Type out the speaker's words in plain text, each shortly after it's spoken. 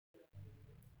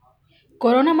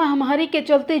Corona महामारी के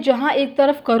चलते जहां एक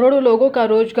तरफ करोड़ों लोगों का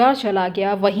रोजगार चला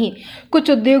गया, वहीं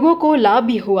कुछ उद्योगों को लाभ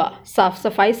भी हुआ। साफ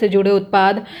सफाई से जुड़े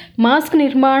उत्पाद, मास्क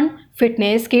निर्माण,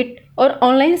 फिटनेस किट और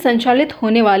ऑनलाइन संचालित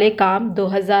होने वाले काम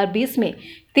 2020 में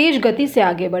तेज गति से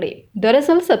आगे बढ़े।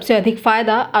 दरअसल सबसे अधिक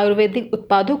फायदा आयुर्वेदिक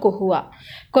उत्पादों को हुआ।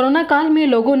 कोरोना काल में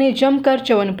लोगों ने जमकर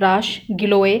च्यवनप्राश,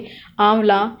 गिलोय,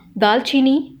 आंवला,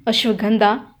 दालचीनी,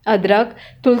 अश्वगंधा, अदरक,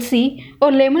 तुलसी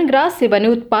और लेमन ग्रास से बने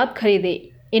उत्पाद खरीदे।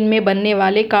 इनमें बनने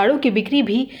वाले काढ़ों की बिक्री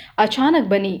भी अचानक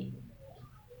बनी।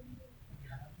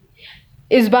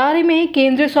 इस बारे में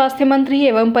केंद्रीय स्वास्थ्य मंत्री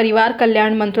एवं परिवार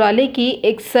कल्याण मंत्रालय की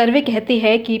एक सर्वे कहती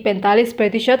है कि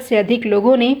 45% से अधिक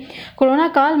लोगों ने कोरोना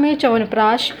काल में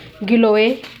च्यवनप्राश, गिलोय,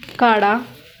 काढ़ा,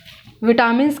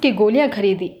 विटामिन की गोलियां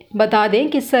खरीदी। बता दें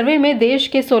कि सर्वे में देश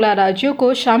के 16 राज्यों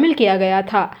को शामिल किया गया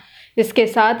था। इसके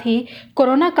साथ ही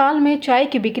कोरोना काल में चाय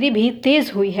की बिक्री भी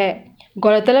तेज हुई है।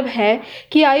 गौरतलब है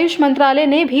कि आयुष मंत्रालय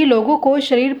ने भी लोगों को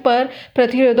शरीर पर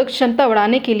प्रतिरोधक क्षमता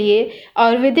बढ़ाने के लिए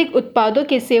आयुर्वेदिक उत्पादों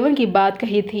के सेवन की बात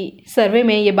कही थी। सर्वे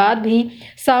में ये बात भी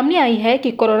सामने आई है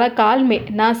कि कोरोना काल में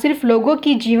न सिर्फ लोगों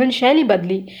की जीवन शैली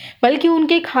बदली, बल्कि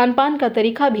उनके खान पान का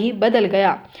तरीका भी बदल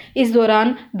गया। इस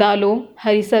दौरान दालों,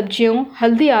 हरी सब्जियों,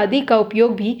 हल्दी आदि का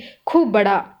उपयोग भी खूब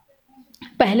बढ़ा।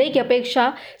 पहले की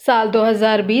अपेक्षा साल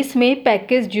 2020 में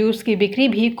पैकेज जूस की बिक्री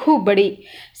भी खूब बढ़ी।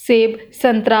 सेब,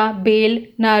 संतरा, बेल,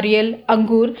 नारियल,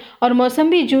 अंगूर और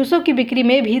मौसम्बी जूसों की बिक्री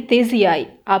में भी तेजी आई।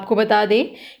 आपको बता दें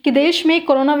कि देश में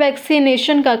कोरोना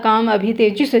वैक्सीनेशन का काम अभी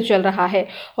तेजी से चल रहा है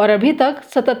और अभी तक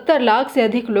 77 लाख से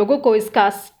अधिक लोगों को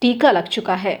इसका टीका लग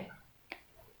चुका है।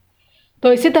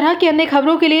 तो इसी तरह की अन्य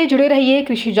खबरों के लिए जुड़े रहिए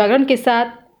कृषि जागरण के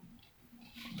साथ।